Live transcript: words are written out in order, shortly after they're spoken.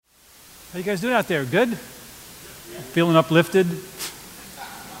How you guys doing out there? Good? Feeling uplifted?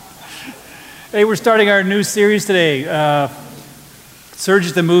 Hey, we're starting our new series today, Surge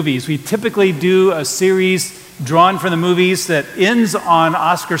at the Movies. We typically do a series drawn from the movies that ends on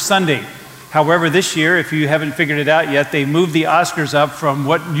Oscar Sunday. However, this year, if you haven't figured it out yet, they moved the Oscars up from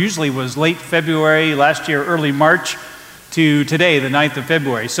what usually was late February, last year, early March, to today, the 9th of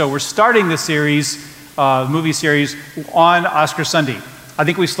February. So we're starting the series, movie series, on Oscar Sunday. I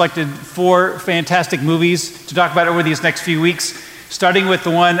think we selected 4 fantastic movies to talk about over these next few weeks, starting with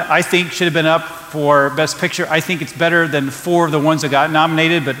the one I think should have been up for Best Picture. I think it's better than 4 of the ones that got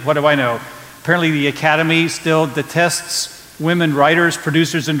nominated, but what do I know? Apparently the Academy still detests women writers,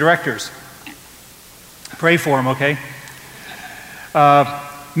 producers, and directors. Pray for them, okay?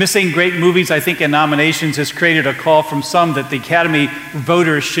 Missing great movies, I think, in nominations has created a call from some that the Academy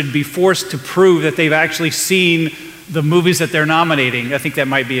voters should be forced to prove that they've actually seen the movies that they're nominating. I think that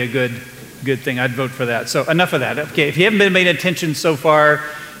might be a good thing. I'd vote for that. So enough of that. Okay, if you haven't been paying attention so far,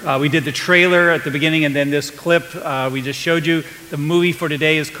 we did the trailer at the beginning and then this clip we just showed you. The movie for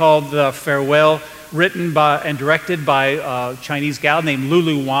today is called The Farewell, written by and directed by a Chinese gal named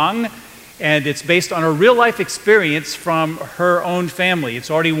Lulu Wang. And it's based on a real-life experience from her own family. It's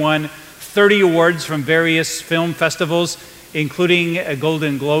already won 30 awards from various film festivals, including a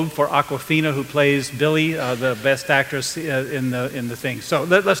Golden Globe for Awkwafina, who plays Billy, the best actress in the thing. So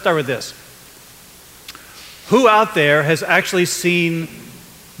let's start with this. Who out there has actually seen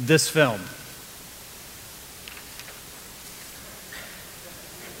this film?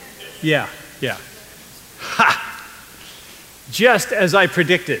 Yeah. Ha! Just as I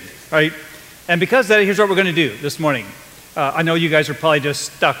predicted, right? And because of that, here's what we're going to do this morning. I know you guys are probably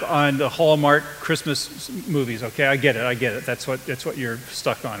just stuck on the Hallmark Christmas movies, okay? I get it. That's what you're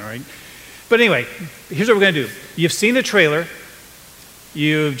stuck on, right? But anyway, here's what we're going to do. You've seen the trailer.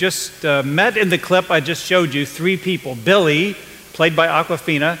 You've just met in the clip I just showed you 3 people. Billy, played by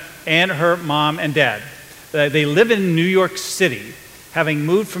Awkwafina, and her mom and dad. They live in New York City, having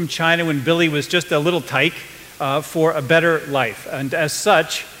moved from China when Billy was just a little tyke for a better life. And as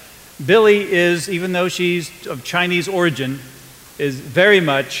such, Billy is, even though she's of Chinese origin, is very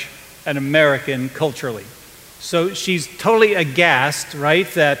much an American culturally. So she's totally aghast, right,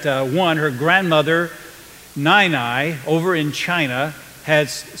 that her grandmother, Nai, over in China,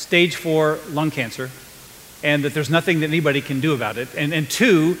 has stage 4 lung cancer, and that there's nothing that anybody can do about it. And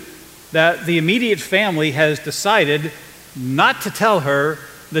 2, that the immediate family has decided not to tell her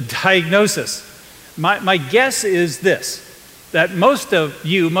the diagnosis. My guess is this, that most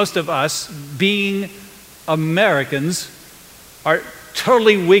of us, being Americans, are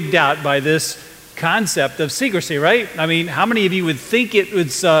totally wigged out by this concept of secrecy, right? I mean, how many of you would think it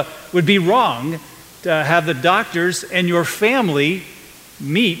would be wrong to have the doctors and your family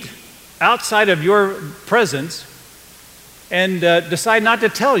meet outside of your presence and decide not to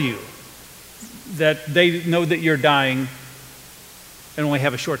tell you that they know that you're dying and only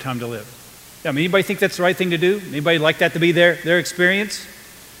have a short time to live? I mean, anybody think that's the right thing to do? Anybody like that to be their experience?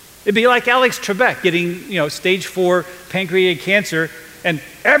 It'd be like Alex Trebek getting, stage 4 pancreatic cancer, and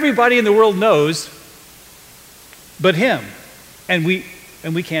everybody in the world knows but him, and we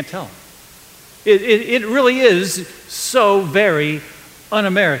can't tell him. It really is so very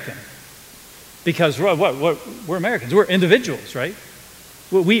un-American, because we're Americans. We're individuals, right?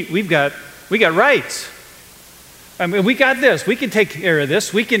 We got rights. I mean, we got this. We can take care of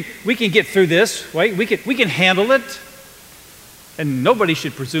this. We can get through this, right? We can handle it, and nobody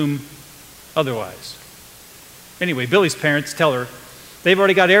should presume otherwise. Anyway, Billy's parents tell her they've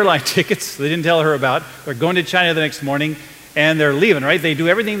already got airline tickets they didn't tell her about. They're going to China the next morning, and they're leaving, right? They do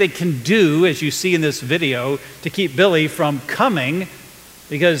everything they can do, as you see in this video, to keep Billy from coming,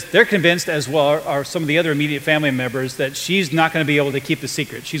 because they're convinced, as well are some of the other immediate family members, that she's not going to be able to keep the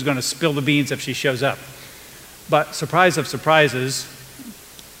secret. She's going to spill the beans if she shows up. But surprise of surprises,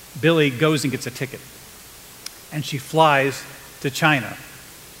 Billy goes and gets a ticket. And she flies to China.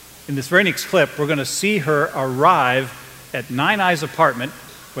 In this very next clip, we're going to see her arrive at Nai's apartment,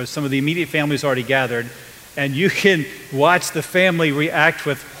 where some of the immediate family is already gathered. And you can watch the family react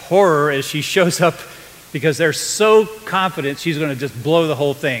with horror as she shows up, because they're so confident she's going to just blow the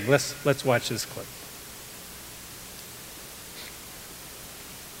whole thing. Let's watch this clip.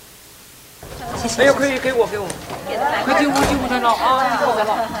 哎呦，可以给我，快进屋再闹啊，一会儿再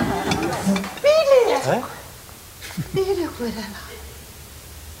闹。Billy 回来了。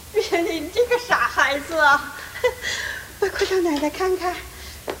Billy，你这个傻孩子啊！快让奶奶看看，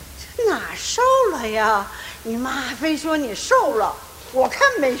哪瘦了呀？你妈非说你瘦了，我看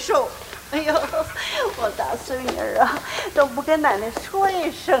没瘦。哎呦，我大孙女儿啊，都不跟奶奶说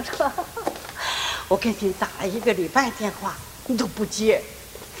一声啊。我给你打了1个礼拜电话，你都不接。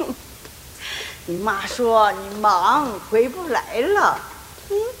哼，你妈说你忙回不来了。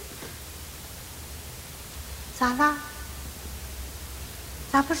咋啦？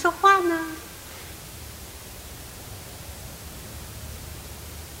咋不说话呢？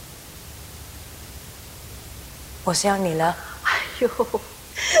我想你了。哎呦，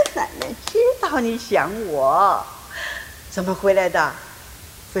奶奶知道你想我，怎么回来的？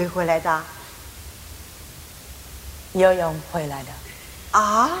飞回来的？游泳回来的。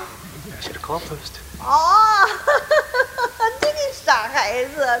啊？ Should have called first. 哦，这个傻孩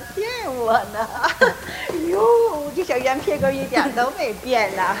子骗我呢！哎呦，这小圆屁股一点都没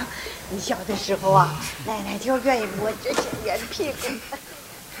变呢。你小的时候啊，奶奶就愿意摸这小圆屁股。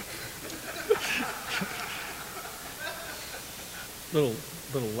little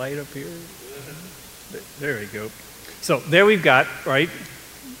light up here. There we go. So there we've got, right,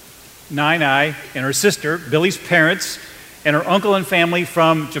 Nai and her sister, Billy's parents, and her uncle and family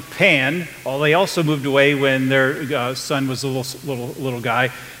from Japan. They also moved away when their son was a little guy.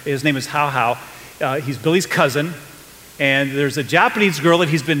 His name is Hao. He's Billy's cousin. And there's a Japanese girl that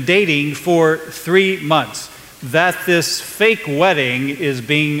he's been dating for 3 months that this fake wedding is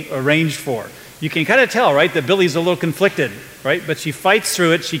being arranged for. You can kind of tell, right, that Billy's a little conflicted, right? But she fights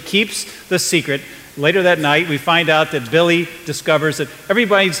through it. She keeps the secret. Later that night, we find out that Billy discovers that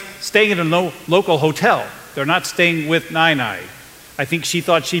everybody's staying in a local hotel. They're not staying with Nai. I think she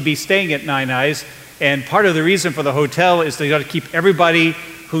thought she'd be staying at Nai's, and part of the reason for the hotel is they got to keep everybody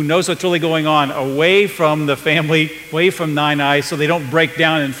who knows what's really going on away from the family, away from Nai, so they don't break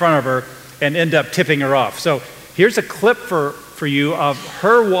down in front of her and end up tipping her off. So here's a clip for you of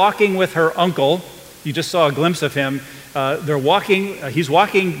her walking with her uncle. You just saw a glimpse of him. He's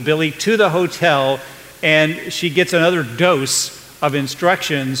walking Billy to the hotel, and she gets another dose of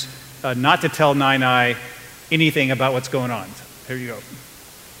instructions not to tell Nai anything about what's going on. Here you go.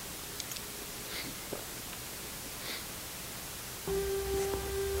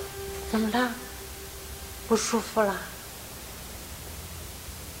 怎么了？不舒服了？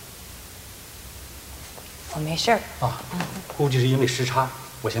我没事儿。啊，估计是因为时差，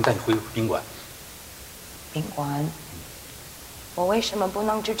我先带你回宾馆。宾馆？我为什么不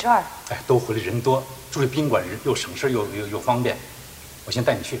能住这儿？哎，都回来人多，住宾馆又省事又方便。我先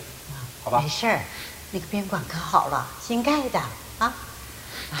带你去，好吧？没事儿，那个宾馆可好了，新盖的啊。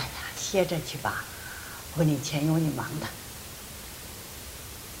哎呀，歇着去吧，婚礼前有你忙的。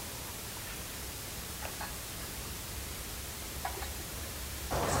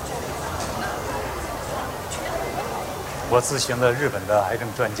我咨询了日本的癌症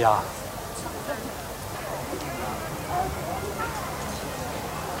专家，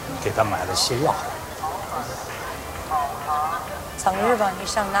给他买了些药。从日本你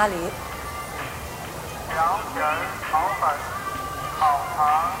上哪里？凉皮儿、炒粉、烤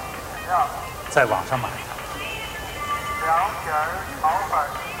肠、饮料。在网上买的。凉皮儿、炒粉、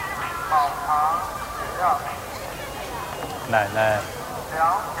烤肠、饮料。奶奶。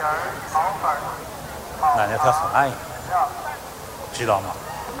凉皮儿、炒粉、烤肠。奶奶她很爱你，知道吗？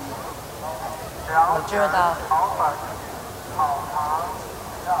我知道。炒粉、烤肠、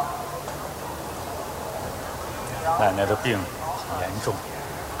饮料。奶奶的病很严重。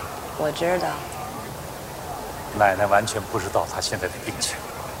我知道。奶奶完全不知道她现在的病情。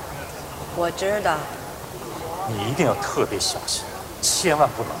我知道。你一定要特别小心，千万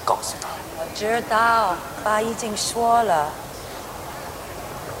不能告诉她。我知道，爸已经说了。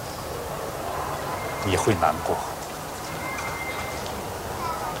你会难过，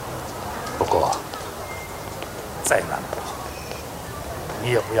不过再难过，你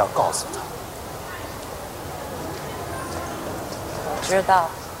也不要告诉她。我知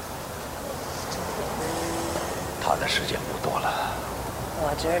道。她的时间不多了。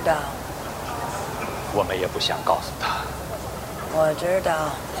我知道。我们也不想告诉她。我知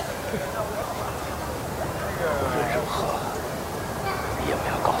道。无论如何，你也不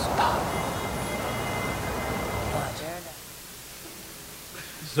要告诉她。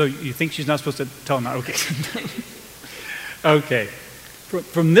So you think she's not supposed to tell him that? Okay. Okay.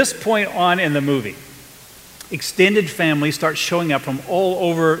 From this point on in the movie, extended families start showing up from all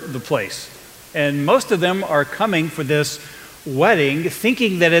over the place. And most of them are coming for this wedding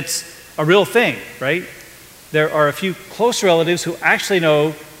thinking that it's a real thing, right? There are a few close relatives who actually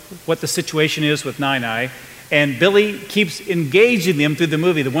know what the situation is with Nai, and Billy keeps engaging them through the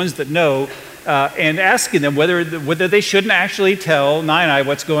movie, the ones that know, and asking them whether they shouldn't actually tell Nai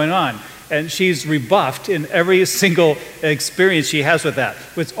what's going on. And she's rebuffed in every single experience she has with that,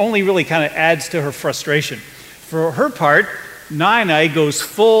 which only really kind of adds to her frustration. For her part, Nainai goes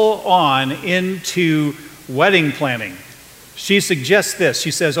full on into wedding planning. She suggests this.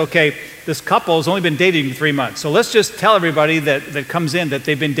 She says, okay, this couple has only been dating 3 months. So let's just tell everybody that comes in that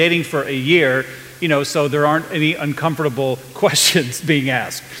they've been dating for a year, so there aren't any uncomfortable questions being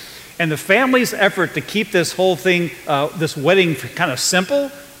asked. And the family's effort to keep this whole thing, this wedding kind of simple,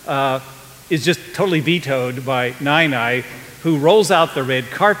 is just totally vetoed by Nainai, who rolls out the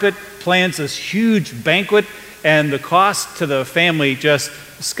red carpet, plans this huge banquet, and the cost to the family just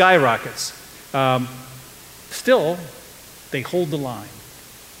skyrockets. Still, they hold the line.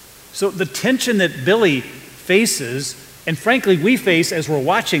 So the tension that Billy faces, and frankly we face as we're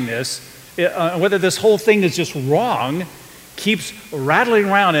watching this, whether this whole thing is just wrong, keeps rattling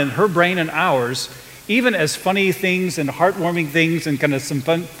around in her brain and ours, even as funny things and heartwarming things and kind of some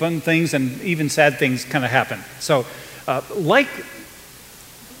fun things and even sad things kind of happen. So like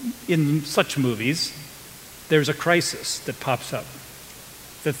in such movies, there's a crisis that pops up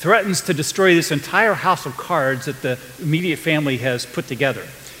that threatens to destroy this entire house of cards that the immediate family has put together.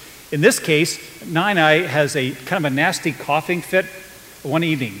 In this case, Nainai has a kind of a nasty coughing fit one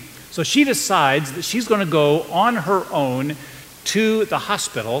evening. So she decides that she's going to go on her own to the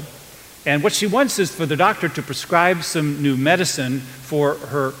hospital, and what she wants is for the doctor to prescribe some new medicine for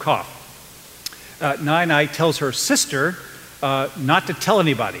her cough. Nainai tells her sister not to tell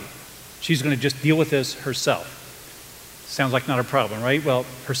anybody. She's going to just deal with this herself. Sounds like not a problem, right? Well,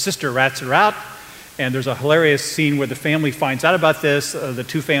 her sister rats her out, and there's a hilarious scene where the family finds out about this. The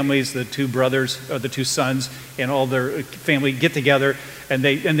two families, the two brothers, the two sons, and all their family get together, and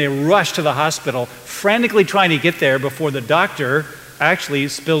they rush to the hospital, frantically trying to get there before the doctor actually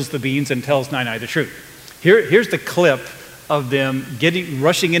spills the beans and tells Nainai the truth. Here's the clip of them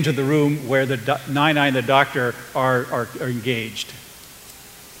rushing into the room where Nainai and the doctor are engaged.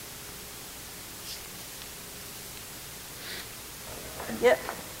 耶，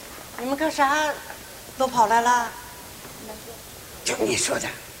你们干啥？都跑来了？就你说的，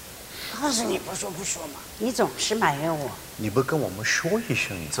告诉你不说不说嘛，你总是埋怨我。你不跟我们说一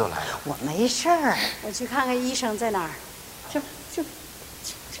声，你就来了。我没事儿，我去看看医生在哪儿。就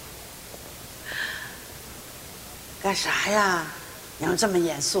干啥呀？你要这么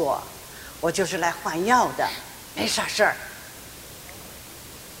严肃？我就是来换药的，没啥事儿。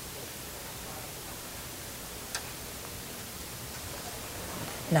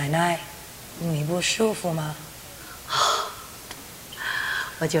 奶奶，你不舒服吗？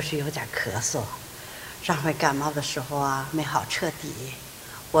我就是有点咳嗽，上回感冒的时候啊，没好彻底。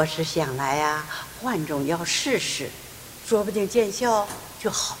我是想来呀，换种药试试，说不定见效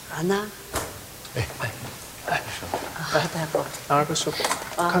就好了呢。哎，好，大夫，哪儿不舒服？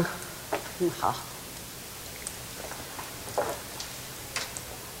看看。嗯，好。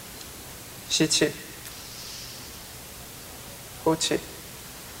吸气，呼气。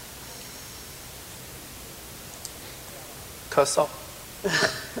 咳嗽，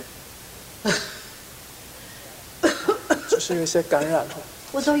只是有些感染了。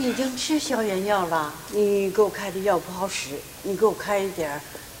我都已经吃消炎药了，你给我开的药不好使，你给我开一点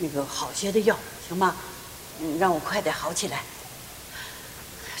那个好些的药，行吗？让我快点好起来。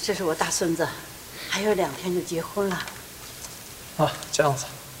这是我大孙子，还有2天就结婚了。啊，这样子，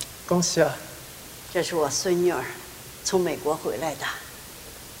恭喜啊！这是我孙女儿，从美国回来的。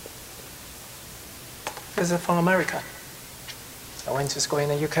 This is from America. I went to school in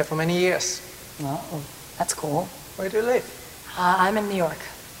the UK for many years. Oh, that's cool. Where do you live? I'm in New York.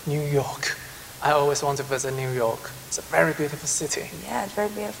 New York. I always want to visit New York. It's a very beautiful city. Yeah, it's very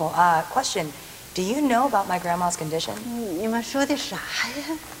beautiful. Question, do you know about my grandma's condition? 你们说的啥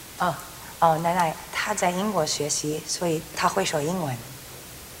呀？奶奶，她在英国学习，所以她会说英文。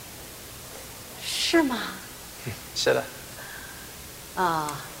是吗？是的。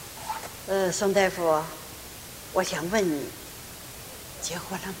宋大夫，我想问你，结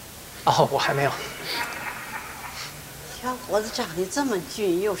婚了吗？哦，我还没有。小伙子长得这么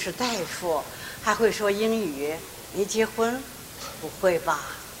俊，又是大夫，还会说英语，没结婚？不会吧？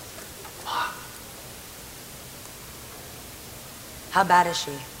 How bad is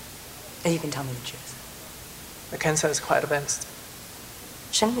she? You can tell me the truth. The cancer is quite advanced.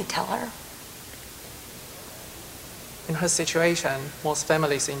 Shouldn't we tell her? In her situation, most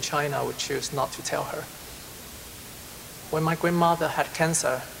families in China would choose not to tell her. When my grandmother had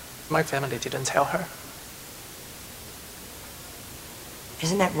cancer, my family didn't tell her.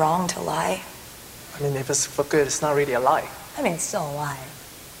 Isn't it wrong to lie? I mean, if it's for good, it's not really a lie. I mean, it's still a lie.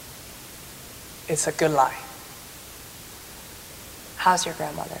 It's a good lie. How's your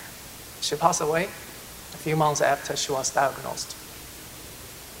grandmother? She passed away a few months after she was diagnosed.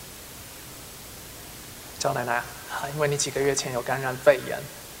 赵奶奶，因为你几个月前有感染肺炎，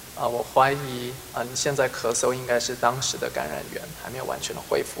我怀疑你现在咳嗽应该是当时的感染源，还没有完全的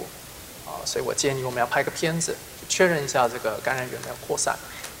恢复，所以我建议我们要拍个片子，确认一下这个感染源没有扩散。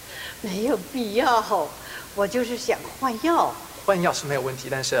没有必要，我就是想换药。换药是没有问题，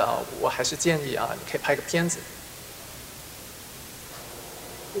但是我还是建议你可以拍个片子。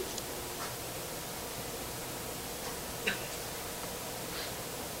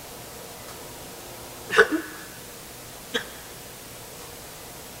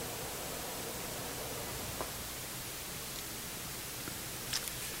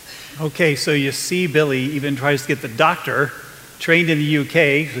Okay, so you see Billy even tries to get the doctor trained in the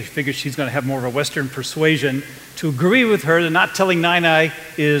UK, so she figures she's going to have more of a Western persuasion, to agree with her that not telling Nai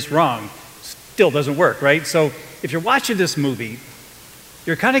is wrong. Still doesn't work, right? So if you're watching this movie,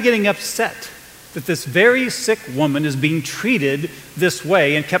 you're kind of getting upset that this very sick woman is being treated this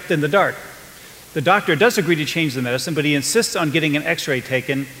way and kept in the dark. The doctor does agree to change the medicine, but he insists on getting an x-ray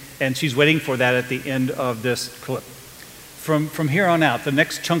taken, and she's waiting for that at the end of this clip. From here on out, the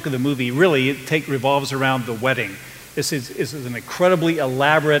next chunk of the movie really revolves around the wedding. This is an incredibly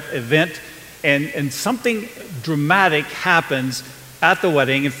elaborate event, and something dramatic happens at the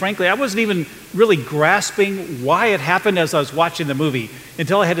wedding. And frankly, I wasn't even really grasping why it happened as I was watching the movie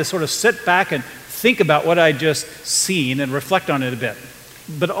until I had to sort of sit back and think about what I'd just seen and reflect on it a bit.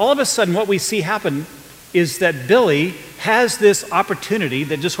 But all of a sudden, what we see happen is that Billy has this opportunity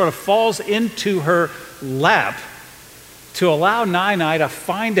that just sort of falls into her lap to allow Nai to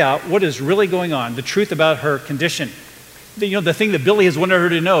find out what is really going on, the truth about her condition. The thing that Billy has wanted her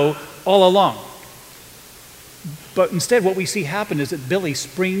to know all along. But instead, what we see happen is that Billy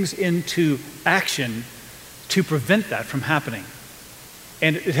springs into action to prevent that from happening.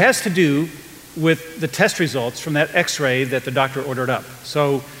 And it has to do with the test results from that x-ray that the doctor ordered up.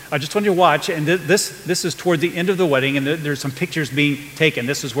 So I just wanted you to watch, and this is toward the end of the wedding, and there's some pictures being taken.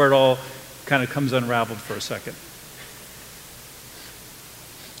 This is where it all kind of comes unraveled for a second.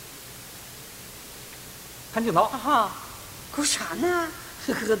 潘景涛，哭啥呢？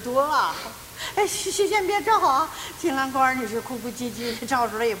喝多了。哎，先别照啊！金兰官你是哭哭唧唧的，照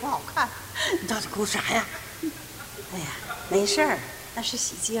出来也不好看。你到底哭啥呀？哎呀，没事儿，那是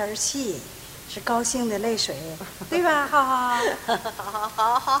喜极而泣，是高兴的泪水，对吧？好。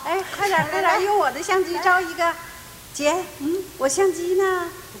好。哎，快点，用我的相机照一个。姐，我相机呢？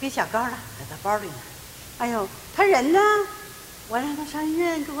你别小高了，在他包里呢。哎呦，他人呢？我让他上医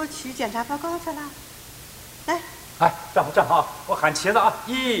院给我取检查报告去了。来，哎，站好啊！我喊茄子啊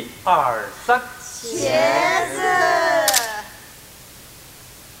，1、2、3，茄子。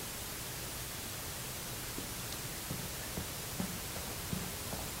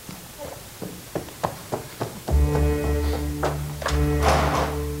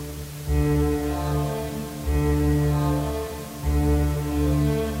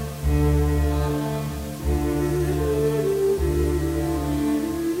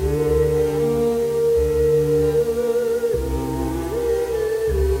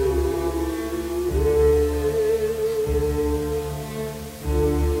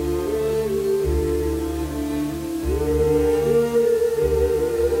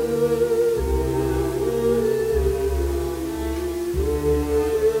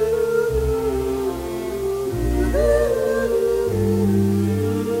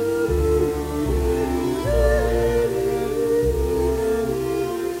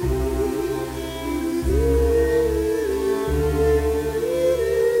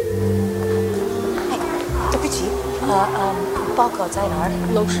报告在哪儿？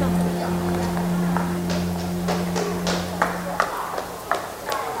楼上。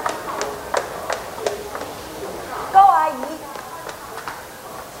高阿姨。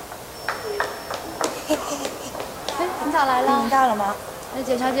哎，你咋来了？你到了吗？那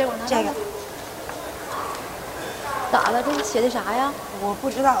检查结果呢？这个。咋了？这写的啥呀？我不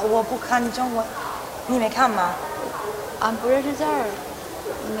知道，我不看中文。你没看吗？俺不认识字儿，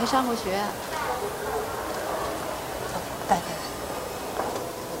你没上过学。对。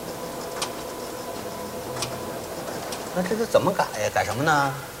那这是怎么改呀？改什么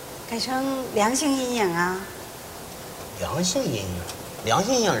呢？改成良性阴影啊。良性阴影，良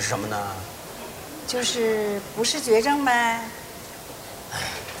性阴影是什么呢？就是不是绝症呗。哎，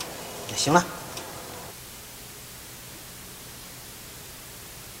行了。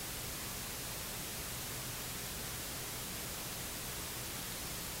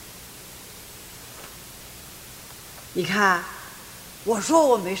你看，我说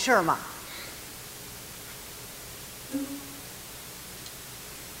我没事嘛。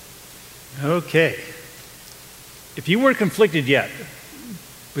Okay. If you weren't conflicted yet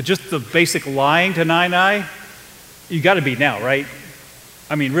with just the basic lying to Nai, You got to be now, right?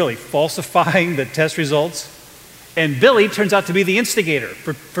 I mean, really, falsifying the test results. And Billy turns out to be the instigator.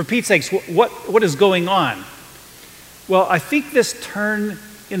 For Pete's sakes, what is going on? Well, I think this turn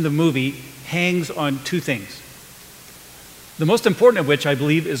in the movie hangs on two things. The most important of which, I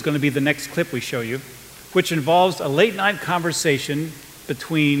believe, is going to be the next clip we show you, which involves a late-night conversation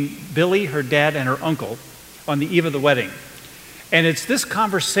between Billy, her dad, and her uncle on the eve of the wedding. And it's this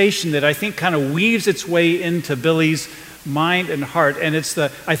conversation that I think kind of weaves its way into Billy's mind and heart, and it's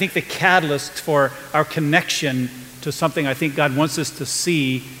I think the catalyst for our connection to something I think God wants us to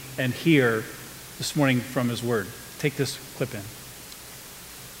see and hear this morning from His Word. Take this clip in.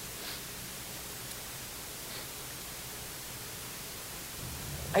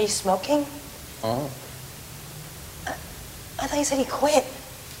 Are you smoking? Oh, I thought you said you quit.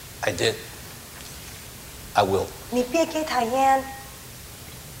 I did. I will. 你别给他烟。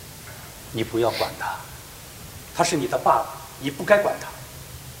你不要管他，他是你的爸爸，你不该管他。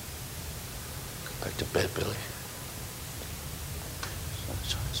 Go back to bed, Billy.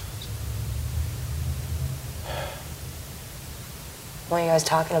 What are you guys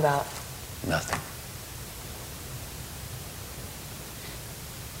talking about? Nothing.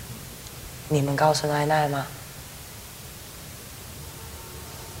 你们告诉奶奶吗？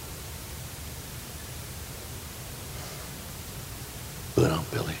 不能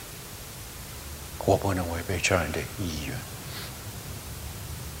Billy， 我不能违背家人的意愿。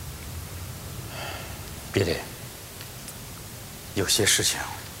Billy，有些事情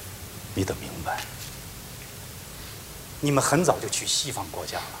你得明白。你们很早就去西方国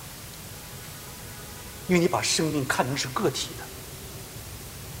家了，因为你把生命看成是个体的。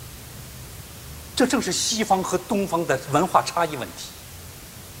这正是西方和东方的文化差异问题。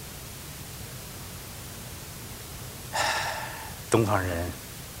东方人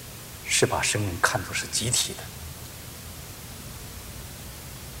是把生命看作是集体的，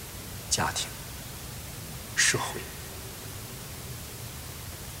家庭、社会。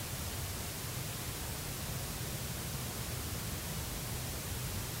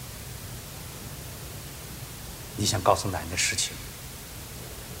你想告诉奶奶的事情，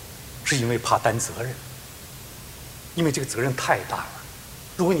是因为怕担责任，因为这个责任太大了。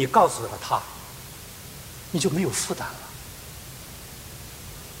如果你告诉了她，你就没有负担了。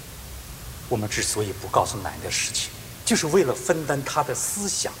我们之所以不告诉奶奶的事情，就是为了分担她的思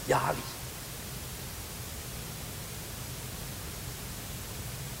想压力。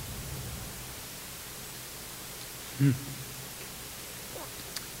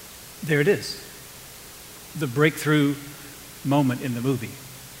There it is. The breakthrough moment in the movie.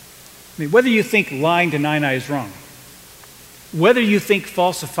 I mean, whether you think lying to Nai is wrong, whether you think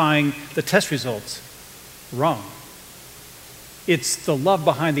falsifying the test results wrong, it's the love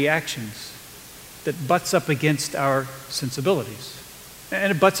behind the actions that butts up against our sensibilities.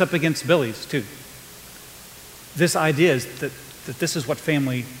 And it butts up against Billy's too. This idea is that this is what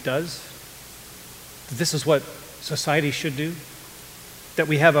family does, that this is what society should do, that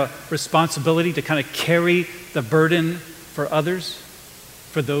we have a responsibility to kind of carry the burden for others,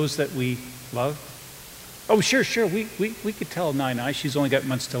 for those that we love. Oh, sure, we could tell Nai she's only got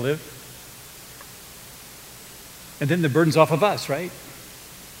months to live. And then the burden's off of us, right?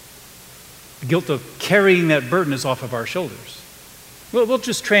 The guilt of carrying that burden is off of our shoulders. We'll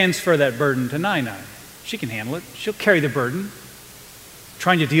just transfer that burden to Nai. She can handle it. She'll carry the burden,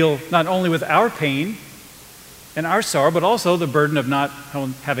 trying to deal not only with our pain and our sorrow, but also the burden of not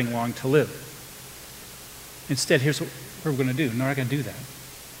having long to live. Instead, here's what we're going to do. No, we're not going to do that.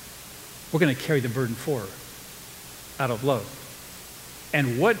 We're going to carry the burden for her out of love.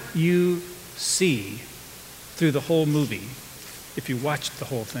 And what you see through the whole movie, if you watched the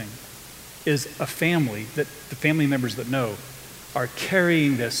whole thing, is a family that the family members that know are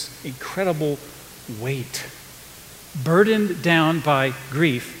carrying this incredible weight, burdened down by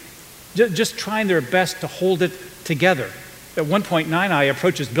grief, just trying their best to hold it together. At one point, Nai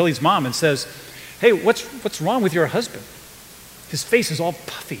approaches Billy's mom and says, "Hey, what's wrong with your husband? His face is all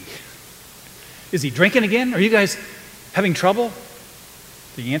puffy. Is he drinking again? Are you guys having trouble?"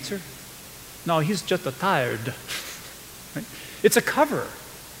 The answer? No, he's just tired. Right? It's a cover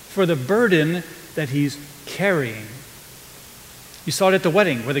for the burden that he's carrying. You saw it at the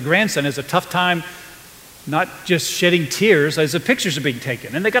wedding where the grandson has a tough time not just shedding tears as the pictures are being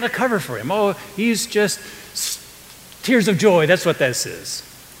taken. And they got a cover for him. Oh, he's just tears of joy. That's what this is.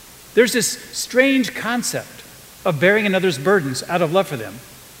 There's this strange concept of bearing another's burdens out of love for them.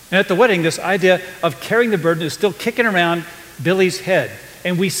 And at the wedding, this idea of carrying the burden is still kicking around Billy's head.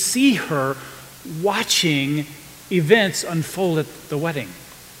 And we see her watching events unfold at the wedding.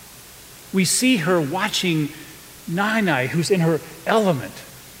 We see her watching Nai, who's in her element,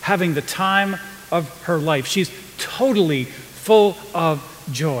 having the time of her life. She's totally full of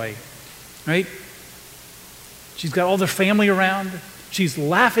joy, right? She's got all the family around. She's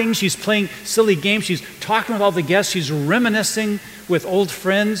laughing. She's playing silly games. She's talking with all the guests. She's reminiscing with old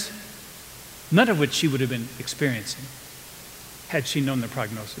friends, none of which she would have been experiencing had she known the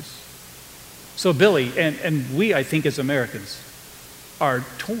prognosis. So Billy, and we, I think, as Americans, are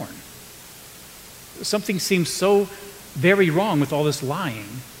torn. Something seems so very wrong with all this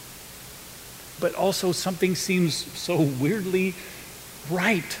lying, but also something seems so weirdly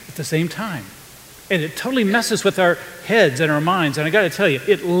right at the same time. And it totally messes with our heads and our minds. And I got to tell you,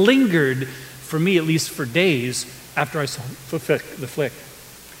 it lingered for me, at least for days, after I saw the flick.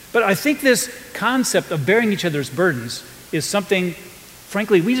 But I think this concept of bearing each other's burdens is something,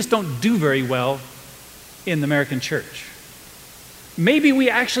 frankly, we just don't do very well in the American church. Maybe we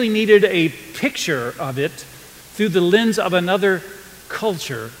actually needed a picture of it through the lens of another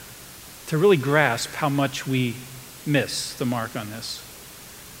culture to really grasp how much we miss the mark on this.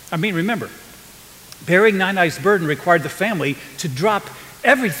 I mean, remember, bearing Nai's burden required the family to drop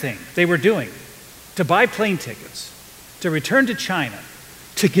everything they were doing, to buy plane tickets, to return to China,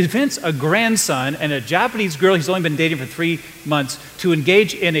 to convince a grandson and a Japanese girl he's only been dating for 3 months to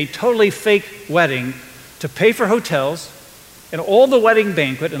engage in a totally fake wedding, to pay for hotels and all the wedding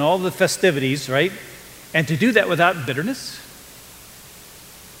banquet and all the festivities, right? And to do that without bitterness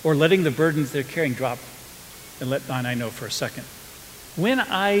or letting the burdens they're carrying drop. And let Nai know for a second. When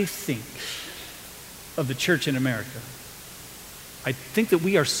I think of the church in America, I think that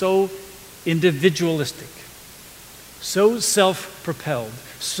we are so individualistic, so self-propelled,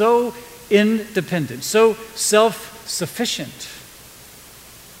 so independent, so self-sufficient,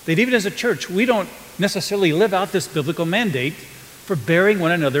 that even as a church, we don't necessarily live out this biblical mandate for bearing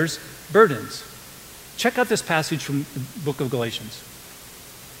one another's burdens. Check out this passage from the book of Galatians.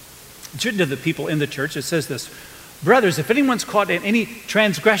 It's written to the people in the church. It says this: brothers, if anyone's caught in any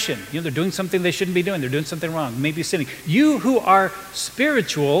transgression, they're doing something they shouldn't be doing, they're doing something wrong, maybe sinning, you who are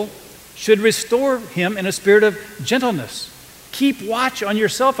spiritual should restore him in a spirit of gentleness. Keep watch on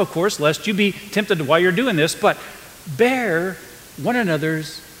yourself, of course, lest you be tempted while you're doing this, but bear one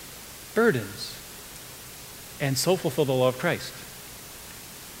another's burdens and so fulfill the law of Christ.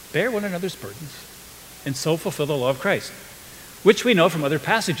 Bear one another's burdens and so fulfill the law of Christ, which we know from other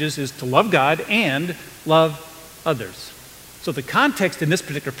passages is to love God and love others. So the context in this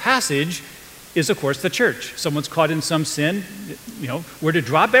particular passage is, of course, the church. Someone's caught in some sin, we're to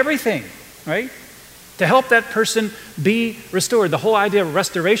drop everything, right? To help that person be restored. The whole idea of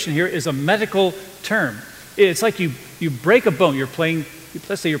restoration here is a medical term. It's like you break a bone.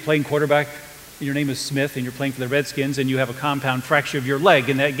 Let's say you're playing quarterback, and your name is Smith, and you're playing for the Redskins, and you have a compound fracture of your leg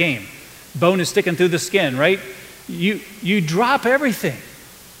in that game. Bone is sticking through the skin, right? You drop everything.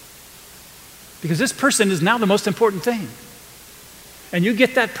 Because this person is now the most important thing. And you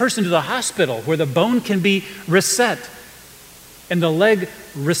get that person to the hospital where the bone can be reset and the leg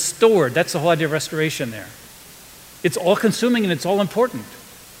restored. That's the whole idea of restoration there. It's all consuming and it's all important.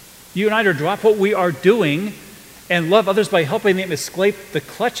 You and I are to drop what we are doing and love others by helping them escape the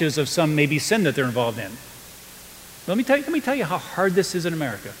clutches of some maybe sin that they're involved in. Let me tell you how hard this is in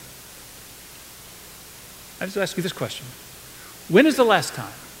America. I just ask you this question. When is the last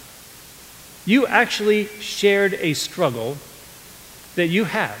time you actually shared a struggle that you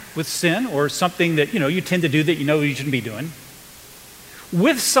have with sin or something that you tend to do that you shouldn't be doing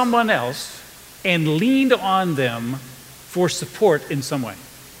with someone else and leaned on them for support in some way?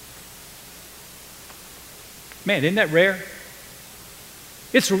 Man, isn't that rare?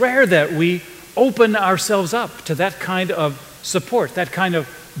 It's rare that we open ourselves up to that kind of support, that kind of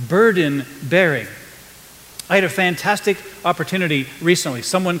burden bearing. I had a fantastic opportunity recently.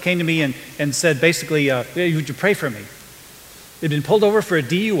 Someone came to me and said, basically, would you pray for me? They'd been pulled over for a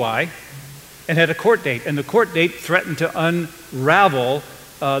DUI and had a court date. And the court date threatened to unravel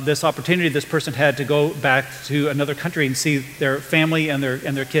this opportunity this person had to go back to another country and see their family and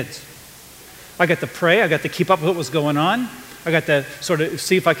their kids. I got to pray. I got to keep up with what was going on. I got to sort of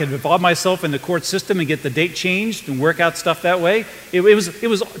see if I could involve myself in the court system and get the date changed and work out stuff that way. It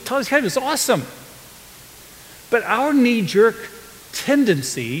was awesome. But our knee-jerk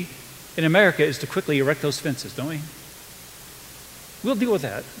tendency in America is to quickly erect those fences, don't we? We'll deal with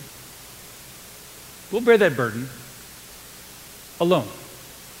that. We'll bear that burden alone.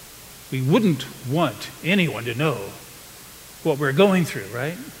 We wouldn't want anyone to know what we're going through,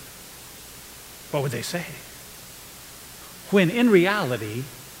 right? What would they say? When in reality,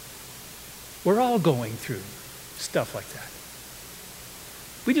 we're all going through stuff like that.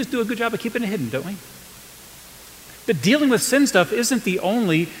 We just do a good job of keeping it hidden, don't we? But dealing with sin stuff isn't the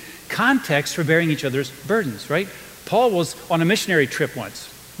only context for bearing each other's burdens, right? Paul was on a missionary trip once,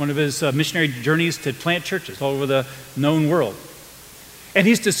 one of his missionary journeys to plant churches all over the known world. And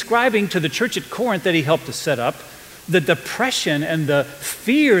he's describing to the church at Corinth that he helped to set up the depression and the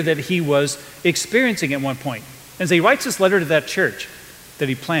fear that he was experiencing at one point. And so he writes this letter to that church that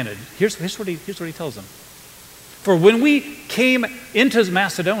he planted. Here's what he tells them. For when we came into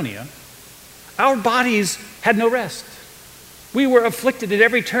Macedonia, our bodies had no rest. We were afflicted at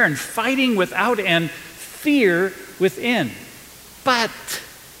every turn, fighting without and fear within. But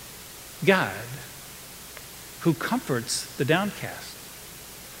God, who comforts the downcast,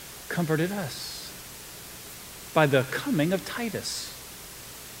 comforted us by the coming of Titus.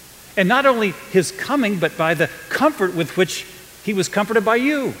 And not only his coming, but by the comfort with which he was comforted by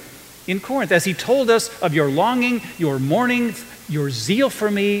you in Corinth, as he told us of your longing, your mourning, your zeal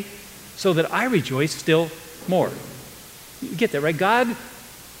for me, so that I rejoice still more. You get that, right? God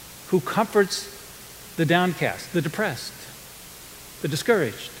who comforts the downcast, the depressed, the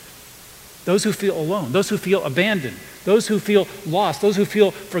discouraged, those who feel alone, those who feel abandoned, those who feel lost, those who feel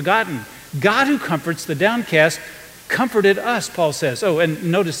forgotten. God who comforts the downcast comforted us, Paul says. Oh,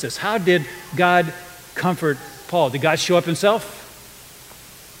 and notice this. How did God comfort Paul? Did God show up himself?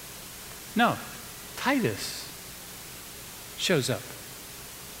 No. Titus shows up.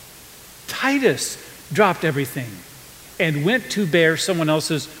 Titus dropped everything and went to bear someone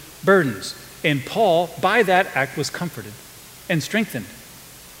else's burdens. And Paul, by that act, was comforted and strengthened.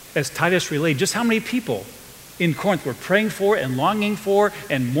 As Titus relayed, just how many people in Corinth were praying for and longing for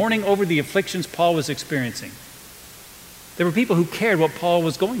and mourning over the afflictions Paul was experiencing. There were people who cared what Paul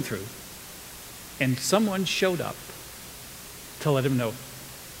was going through. And someone showed up to let him know.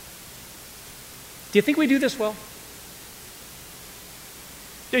 Do you think we do this well?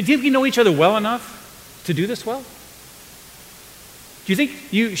 Do you think we know each other well enough to do this well? Do you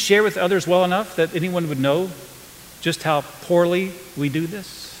think you share with others well enough that anyone would know just how poorly we do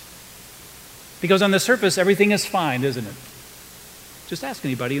this? Because on the surface, everything is fine, isn't it? Just ask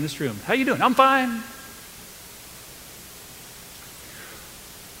anybody in this room, how you doing? I'm fine.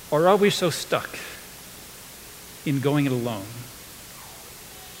 Or are we so stuck in going it alone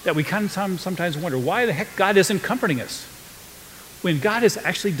that we sometimes wonder why the heck God isn't comforting us when God has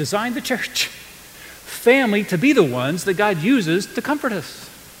actually designed the church family to be the ones that God uses to comfort us?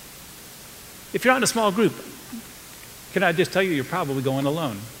 If you're not in a small group, can I just tell you, you're probably going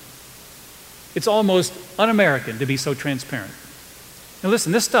alone. It's almost un-American to be so transparent. Now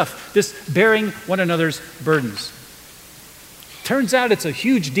listen, this stuff, this bearing one another's burdens, turns out it's a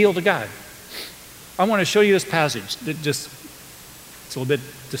huge deal to God. I want to show you this passage that it's a little bit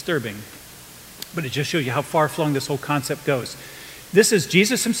disturbing, but it just shows you how far-flung this whole concept goes. This is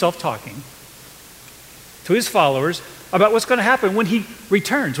Jesus himself talking to his followers about what's going to happen when he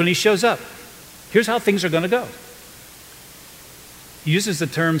returns, when he shows up. Here's how things are going to go. He uses the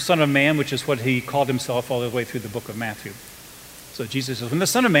term Son of Man, which is what he called himself all the way through the book of Matthew. So Jesus says, when the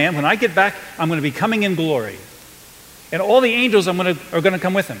Son of Man, when I get back, I'm going to be coming in glory. And all the angels are going to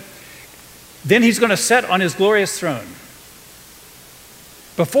come with him. Then he's going to sit on his glorious throne.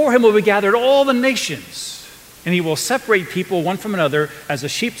 Before him will be gathered all the nations, and he will separate people one from another as a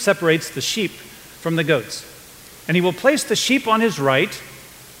sheep separates the sheep from the goats. And he will place the sheep on his right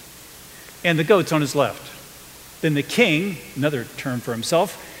and the goats on his left. Then the king, another term for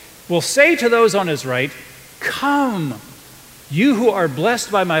himself, will say to those on his right, come, you who are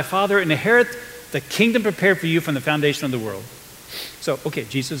blessed by my Father, and inherit the kingdom prepared for you from the foundation of the world. So, okay,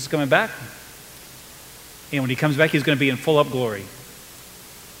 Jesus is coming back. And when he comes back, he's going to be in full up glory.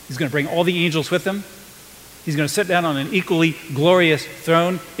 He's going to bring all the angels with him. He's going to sit down on an equally glorious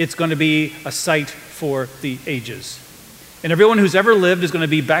throne. It's going to be a sight for the ages. And everyone who's ever lived is going to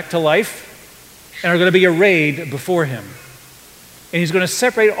be back to life and are going to be arrayed before him. And he's going to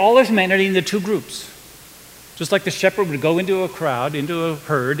separate all of humanity into two groups. Just like the shepherd would go into a crowd, into a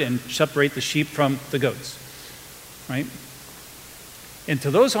herd, and separate the sheep from the goats. Right? And to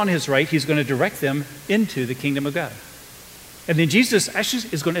those on his right, he's going to direct them into the kingdom of God. And then Jesus actually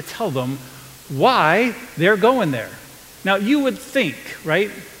is going to tell them why they're going there. Now, you would think, right,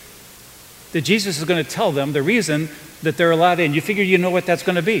 that Jesus is going to tell them the reason that they're allowed in. You figure you know what that's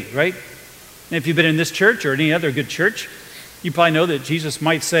going to be, right? And if you've been in this church or any other good church, you probably know that Jesus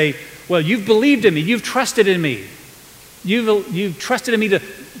might say, well, you've believed in me, you've trusted in me. You've trusted in me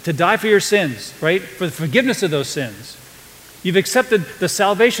to die for your sins, right? For the forgiveness of those sins. You've accepted the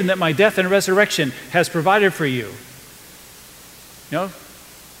salvation that my death and resurrection has provided for you. You know?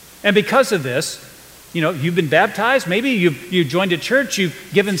 And because of this, You know, you've been baptized. Maybe you joined a church.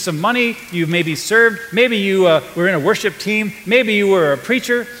 You've given some money. You've maybe served. Maybe you were in a worship team. Maybe you were a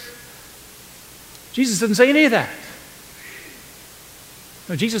preacher. Jesus doesn't say any of that.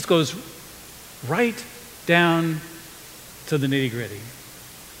 No, Jesus goes right down to the nitty-gritty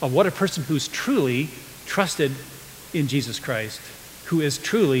of what a person who's truly trusted in Jesus Christ, who is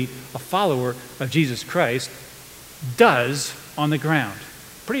truly a follower of Jesus Christ, does on the ground.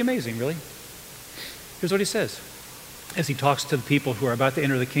 Pretty amazing, really. Here's what he says as he talks to the people who are about to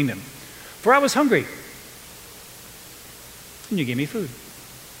enter the kingdom. For I was hungry, and you gave me food.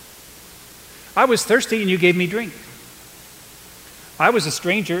 I was thirsty, and you gave me drink. I was a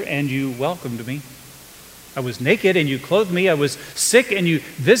stranger, and you welcomed me. I was naked, and you clothed me. I was sick, and you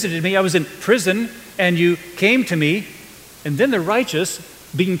visited me. I was in prison, and you came to me. And then the righteous,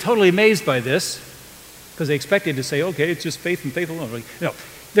 being totally amazed by this, because they expected to say, okay, it's just faith and faith alone. No,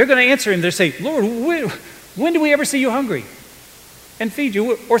 they're going to answer him. They'll say, Lord, when do we ever see you hungry and feed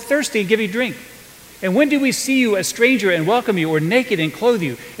you, or thirsty and give you drink? And when do we see you a stranger and welcome you, or naked and clothe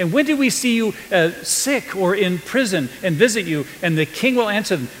you? And when do we see you sick or in prison and visit you? And the king will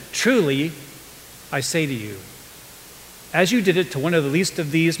answer them, truly, I say to you, as you did it to one of the least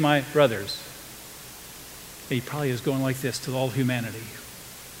of these, my brothers. He probably is going like this to all humanity.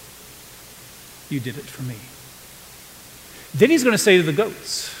 You did it for me. Then he's going to say to the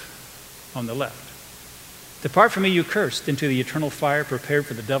goats on the left, depart from me, you cursed, into the eternal fire prepared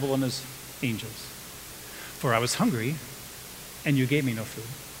for the devil and his angels. For I was hungry, and you gave me no food.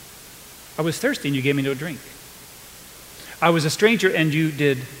 I was thirsty, and you gave me no drink. I was a stranger, and you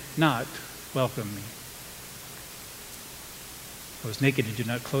did not welcome me. I was naked, and you did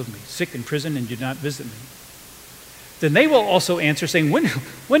not clothe me. Sick in prison, and you did not visit me. Then they will also answer, saying,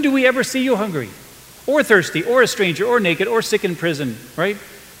 when do we ever see you hungry, or thirsty, or a stranger, or naked, or sick in prison, right?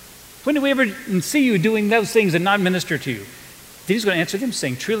 When do we ever see you doing those things and not minister to you? Then he's going to answer them,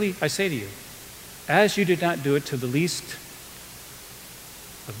 saying, truly, I say to you, as you did not do it to the least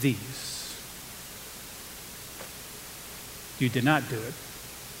of these, you did not do it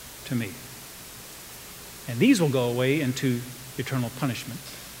to me. And these will go away into eternal punishment,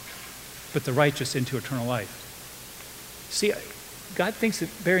 but the righteous into eternal life. See, God thinks that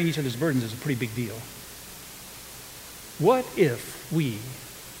bearing each other's burdens is a pretty big deal. What if we,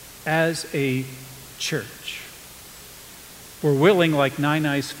 as a church, were willing, like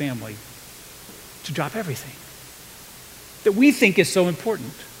Nine-Eyes family, to drop everything that we think is so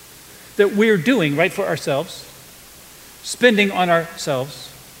important, that we're doing right for ourselves, spending on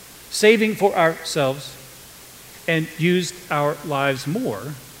ourselves, saving for ourselves, and used our lives more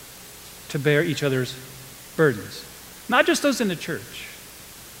to bear each other's burdens? Not just those in the church,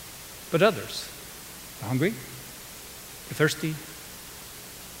 but others. The hungry, the thirsty,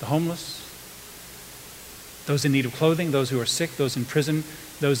 the homeless, those in need of clothing, those who are sick, those in prison,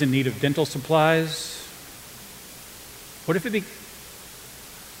 those in need of dental supplies. What if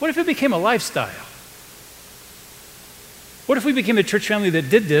it became a lifestyle? What if we became a church family that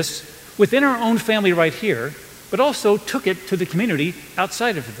did this within our own family right here, but also took it to the community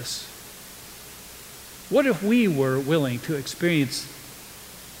outside of this? What if we were willing to experience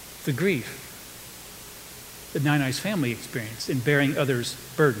the grief that Nine-Eyes family experienced in bearing others'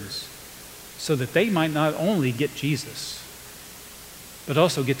 burdens, so that they might not only get Jesus, but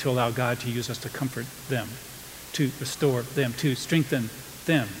also get to allow God to use us to comfort them, to restore them, to strengthen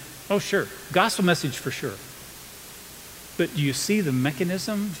them? Oh, sure. Gospel message for sure. But do you see the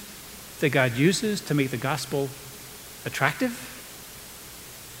mechanism that God uses to make the gospel attractive?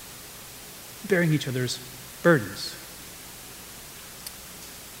 Bearing each other's burdens.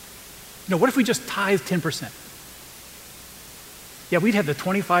 You know, what if we just tithe 10%? Yeah, we'd have the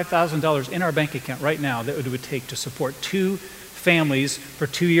 $25,000 in our bank account right now that it would take to support 2 families for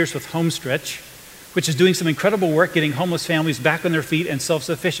 2 years with Homestretch, which is doing some incredible work getting homeless families back on their feet and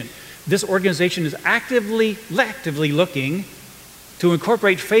self-sufficient. This organization is actively looking to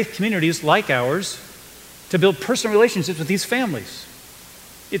incorporate faith communities like ours to build personal relationships with these families.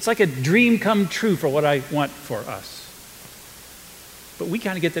 It's like a dream come true for what I want for us. But we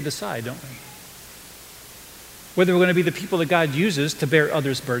kind of get to decide, don't we? Whether we're going to be the people that God uses to bear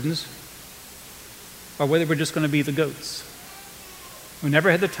others' burdens, or whether we're just going to be the goats who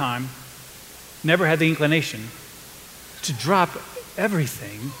never had the time, never had the inclination to drop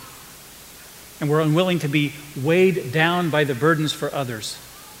everything, and we're unwilling to be weighed down by the burdens for others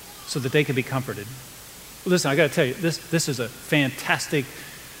so that they can be comforted. Listen, I got to tell you, this is a fantastic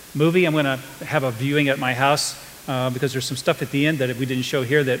movie. I'm going to have a viewing at my house because there's some stuff at the end that we didn't show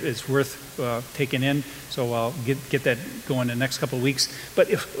here that is worth taking in. So I'll get that going in the next couple of weeks. But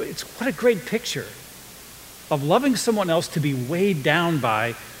it's what a great picture of loving someone else to be weighed down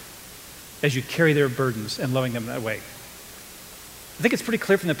by as you carry their burdens and loving them that way. I think it's pretty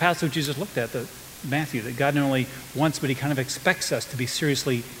clear from the passage Jesus looked at, Matthew, that God not only wants, but he kind of expects us to be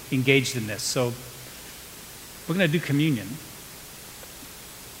seriously engaged in this. So we're going to do communion.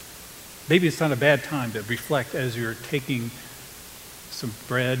 Maybe it's not a bad time to reflect as you're taking some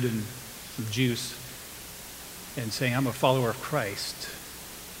bread and some juice and saying, I'm a follower of Christ,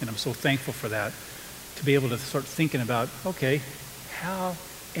 and I'm so thankful for that, to be able to start thinking about, okay, how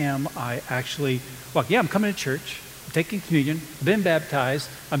am I actually, well, yeah, I'm coming to church, I'm taking communion, I've been baptized,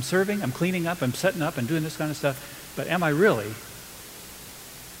 I'm serving, I'm cleaning up, I'm setting up, and doing this kind of stuff, but am I really,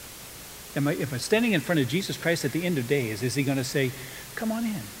 if I'm standing in front of Jesus Christ at the end of days, is he going to say, come on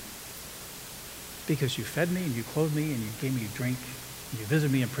in, because you fed me, and you clothed me, and you gave me drink, and you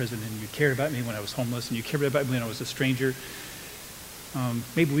visited me in prison, and you cared about me when I was homeless, and you cared about me when I was a stranger.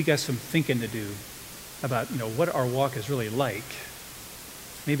 Maybe we got some thinking to do about, what our walk is really like.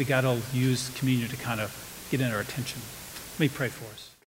 Maybe God will use communion to kind of get in our attention. Let me pray for us.